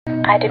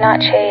I do not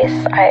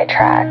chase, I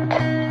attract.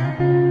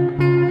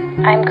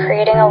 I'm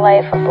creating a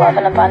life of love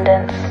and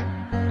abundance.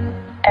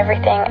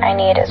 Everything I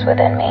need is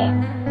within me.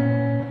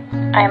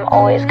 I am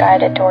always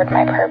guided toward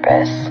my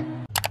purpose.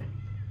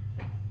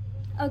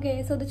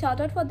 Okay, so the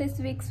shout out for this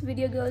week's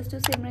video goes to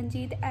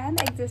Simranjeet and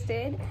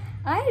Existed.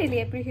 I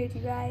really appreciate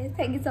you guys.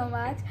 Thank you so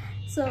much.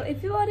 So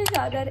if you want a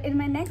shout out in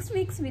my next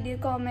week's video,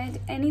 comment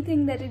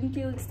anything that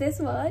includes this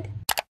word.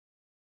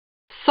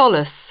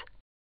 Solace.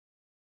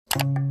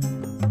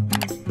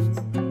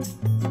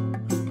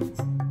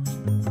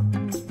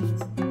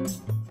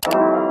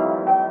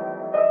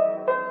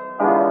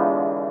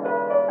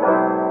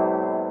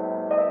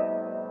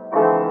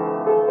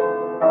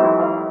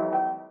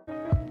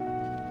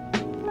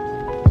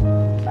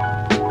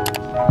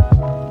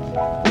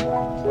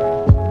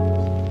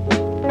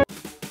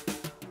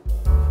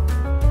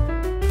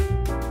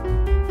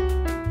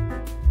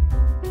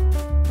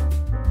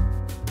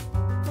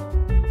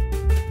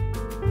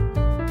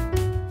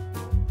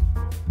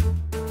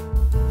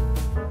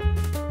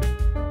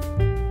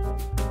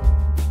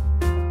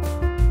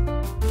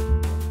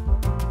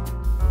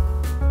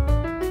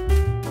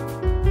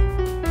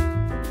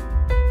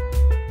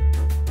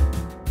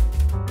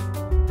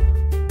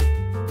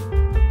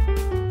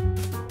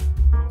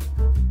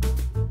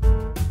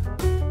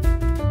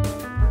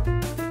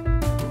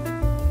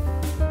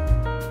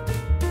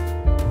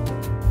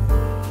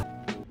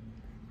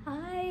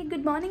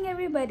 Good morning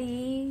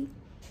everybody.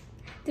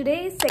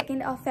 Today is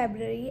 2nd of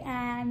February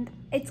and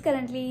it's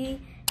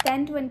currently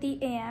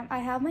 10:20 a.m. I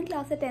have my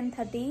class at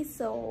 10:30,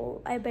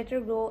 so I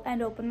better go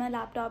and open my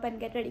laptop and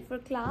get ready for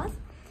class.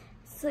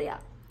 So yeah,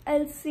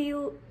 I'll see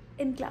you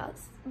in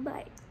class.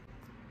 Bye.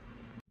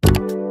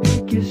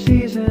 Pick your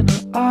season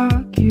or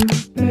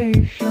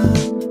occupation.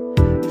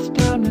 It's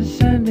time to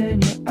send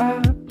in your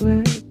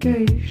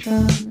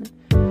application.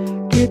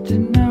 Get to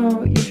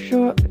know your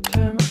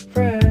short-term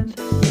friends.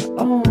 You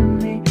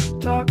only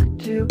talk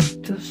to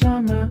till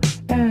summer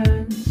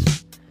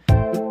ends.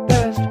 The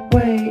best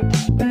way to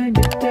spend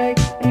your day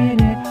in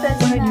it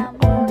when you're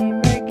only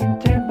making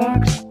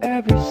 $10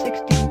 every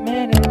 60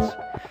 minutes.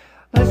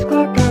 Let's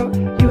clock out,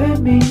 you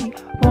and me.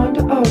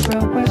 Wander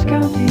around West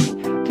County.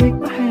 Take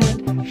my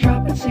hand,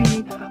 shop and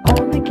see.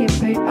 Only get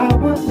paid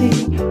hourly.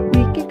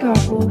 We can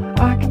carpool,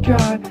 I can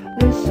drive.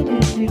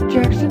 Listening to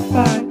Jackson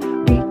 5.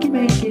 We can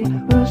make it,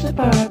 we'll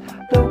survive.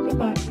 Though we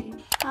might be.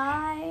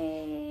 Hi.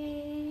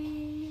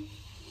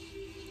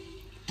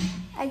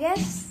 I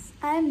guess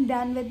I'm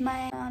done with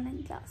my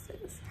online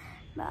classes,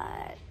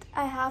 but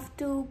I have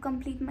to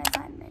complete my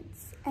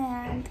assignments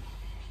and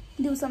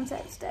do some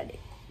self-study.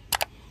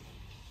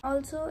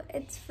 Also,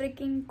 it's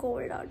freaking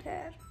cold out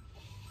here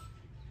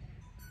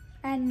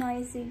and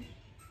noisy.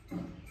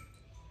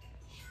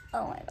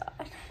 Oh my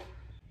god.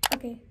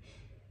 Okay,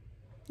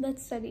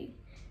 let's study.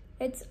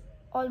 It's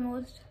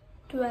almost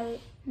 12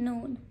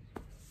 noon.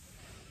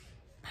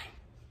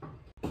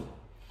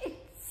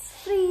 It's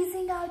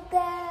freezing out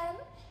there.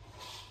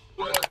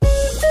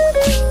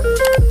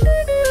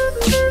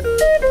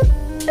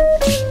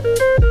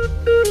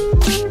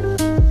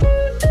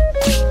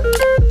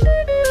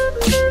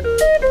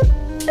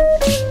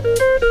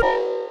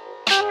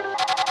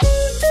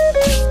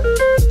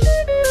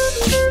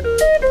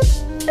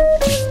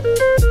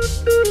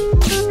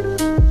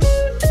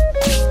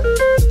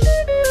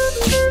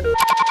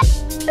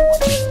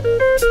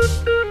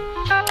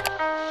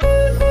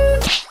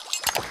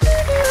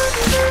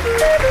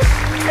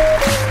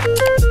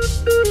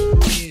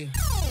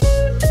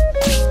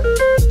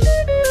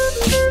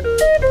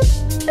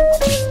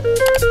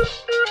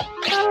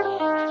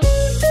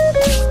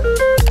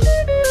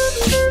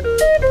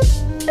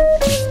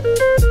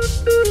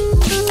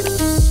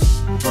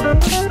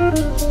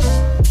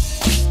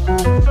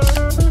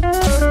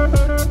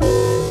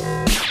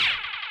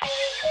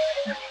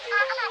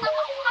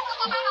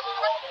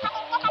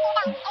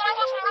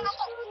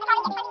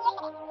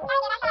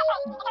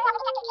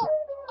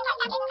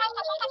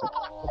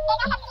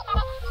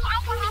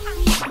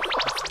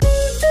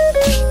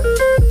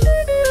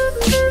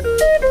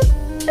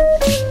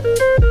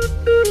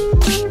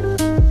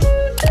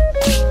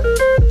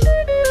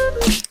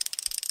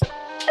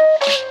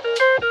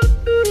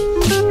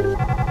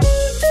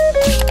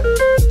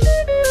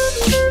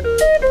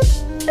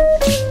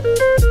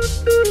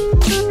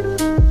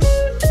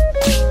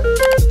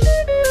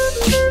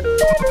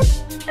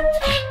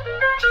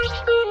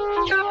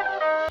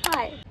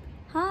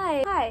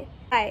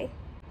 Hi.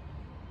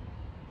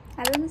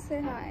 I don't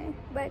say hi,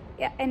 but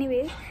yeah,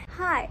 anyways,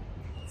 hi.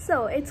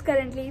 So it's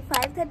currently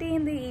 5:30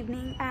 in the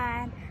evening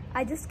and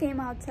I just came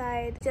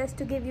outside just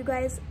to give you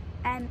guys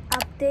an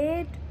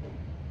update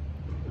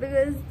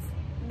because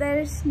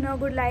there's no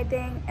good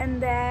lighting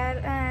in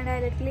there and I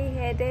literally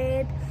hate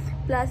it.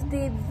 Plus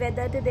the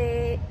weather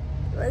today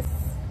was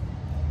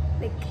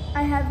like,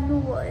 I have no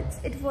words.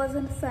 It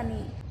wasn't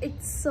sunny.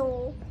 It's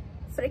so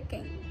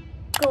freaking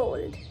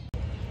cold.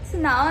 So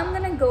now I'm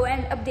gonna go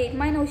and update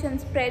my Notion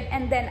spread,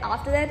 and then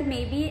after that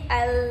maybe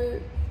I'll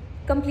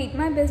complete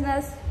my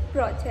business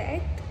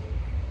project.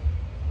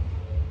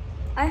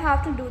 I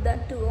have to do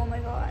that too. Oh my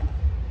god.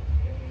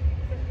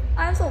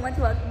 I have so much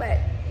work, but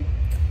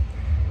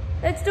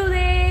let's do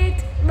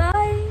it.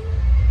 Bye.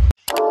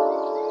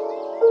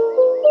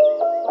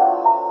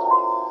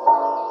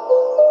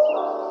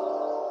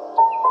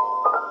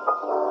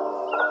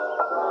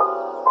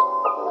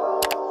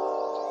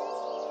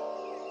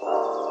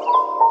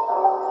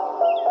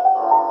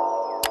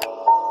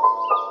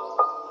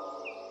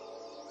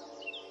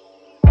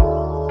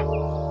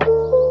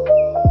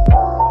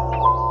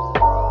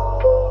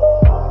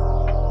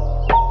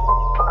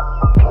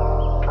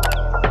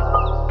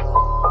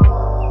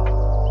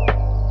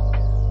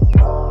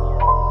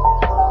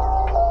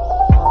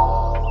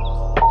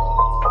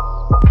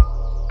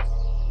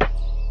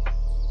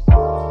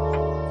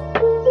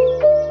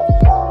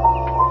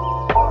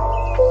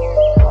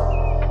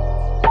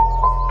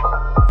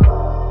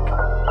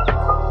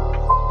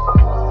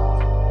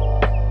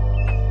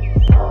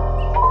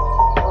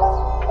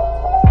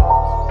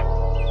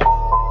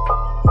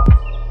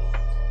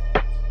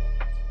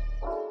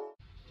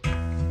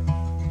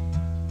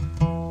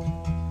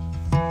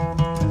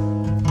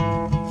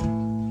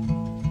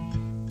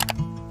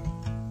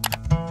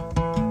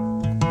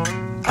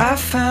 I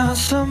found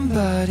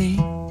somebody,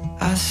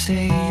 I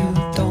say you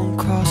don't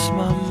cross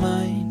my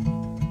mind.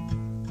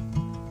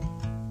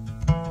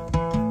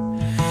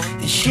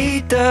 And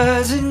she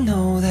doesn't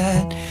know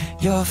that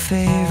your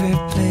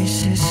favorite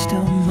place is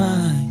still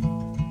mine.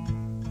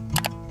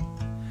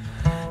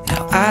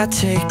 Now I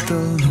take the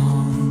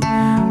long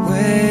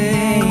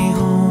way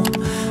home,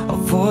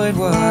 avoid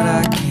what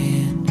I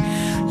can't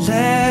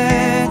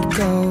let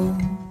go.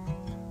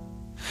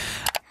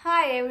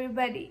 Hi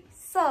everybody.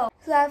 So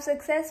I've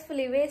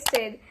successfully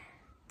wasted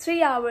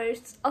 3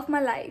 hours of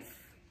my life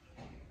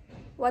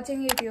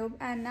watching YouTube,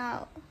 and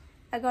now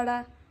I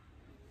gotta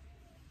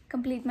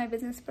complete my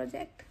business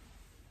project.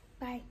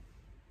 Bye.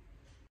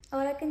 Or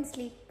I can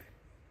sleep.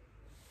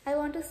 I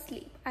want to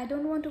sleep. I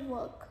don't want to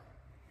work.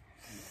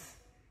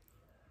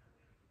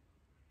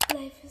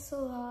 Life is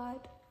so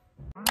hard.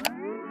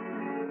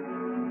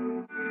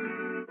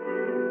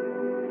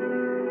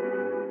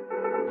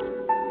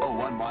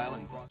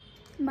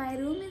 My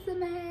room is a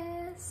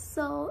mess,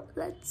 so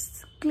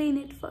let's clean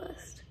it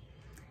first.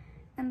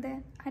 And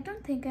then I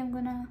don't think I'm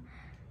gonna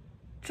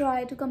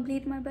try to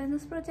complete my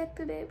business project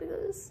today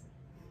because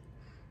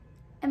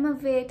I'm gonna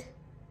wait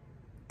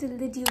till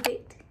the due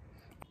date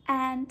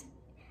and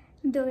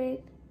do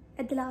it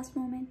at the last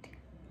moment.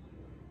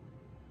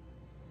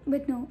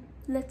 But no,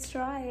 let's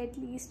try at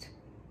least.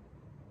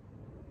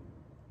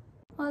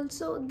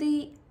 Also,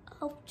 the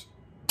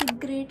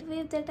great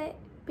wave that I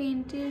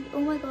painted,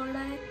 oh my god,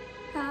 I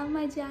have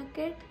my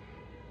jacket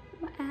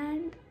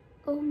and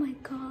oh my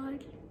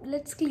god,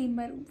 let's clean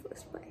my room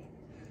first. Bye.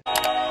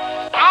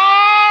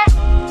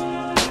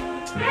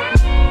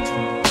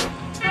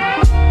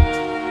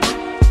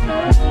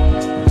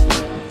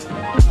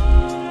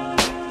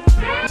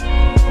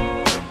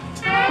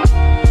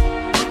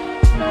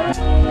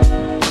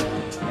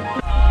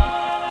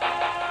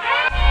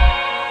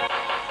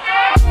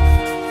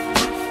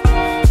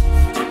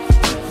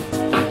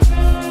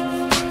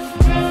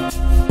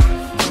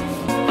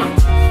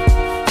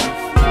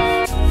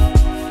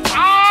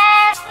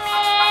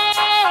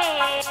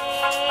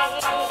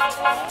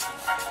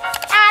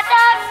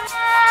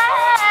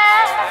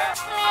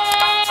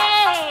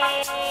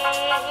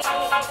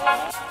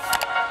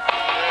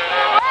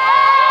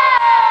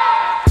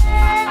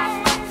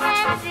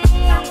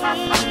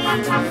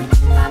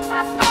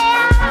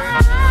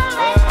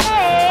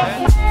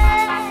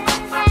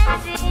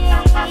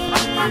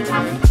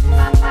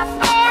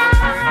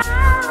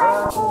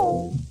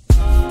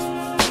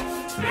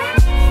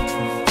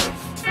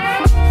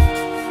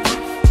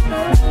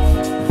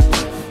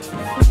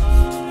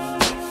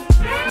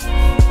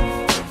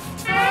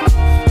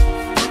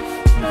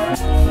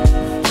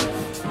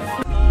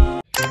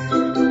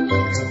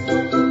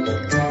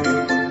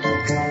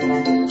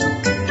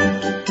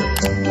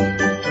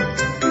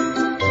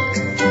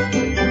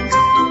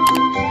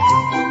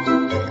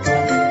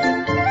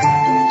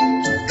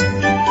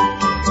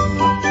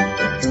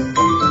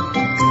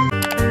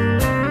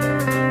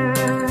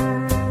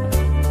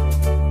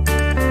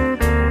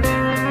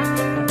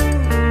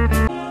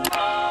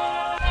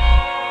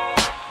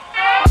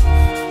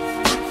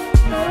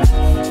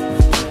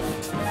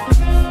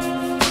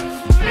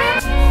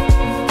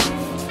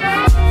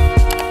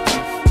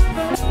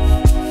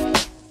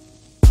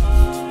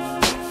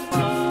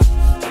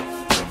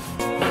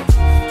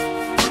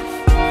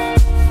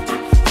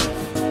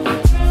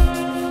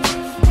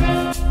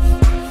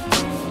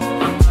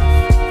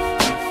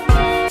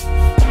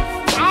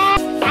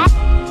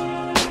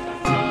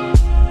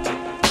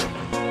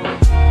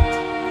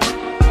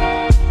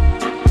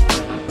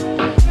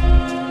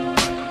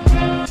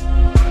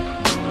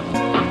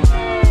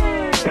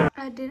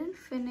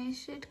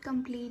 Finish it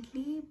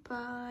completely,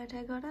 but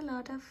I got a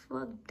lot of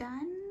work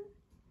done,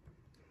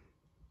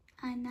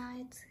 and now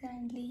it's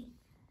currently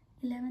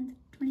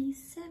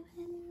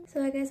 11:27.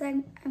 So I guess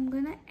I'm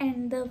gonna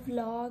end the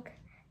vlog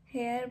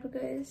here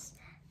because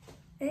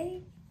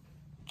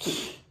guys.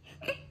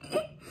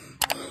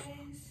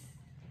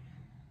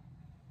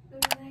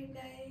 Good night,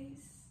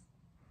 guys.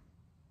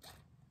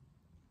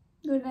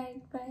 Good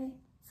night. Bye.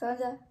 सो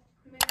जा.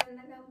 मेरा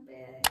ना काम पे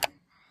है.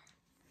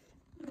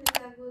 मेरे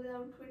जागो दे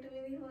outfit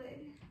भी नहीं होए.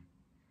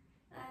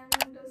 I am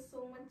under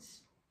so much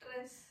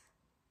stress.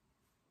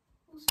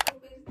 Whose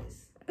top is this?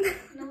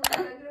 No,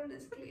 the background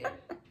is clear.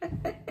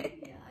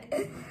 Yeah,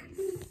 it's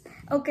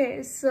nice.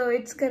 Okay, so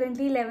it's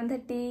currently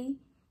 11:30.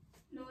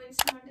 No,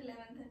 it's not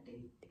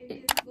 11:30. It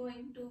is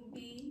going to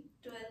be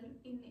 12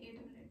 in 8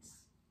 minutes.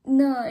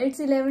 No, it's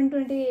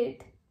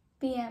 11:28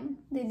 p.m.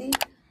 Didi.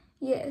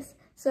 Yes.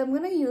 So I'm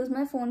gonna use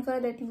my phone for a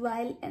little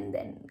while and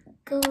then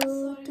go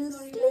to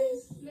sleep.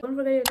 Guys. Don't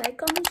forget to like,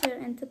 comment, share,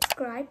 and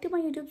subscribe to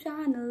my YouTube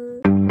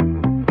channel.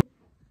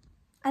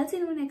 I'll see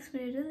you in my next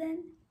video. Till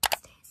then.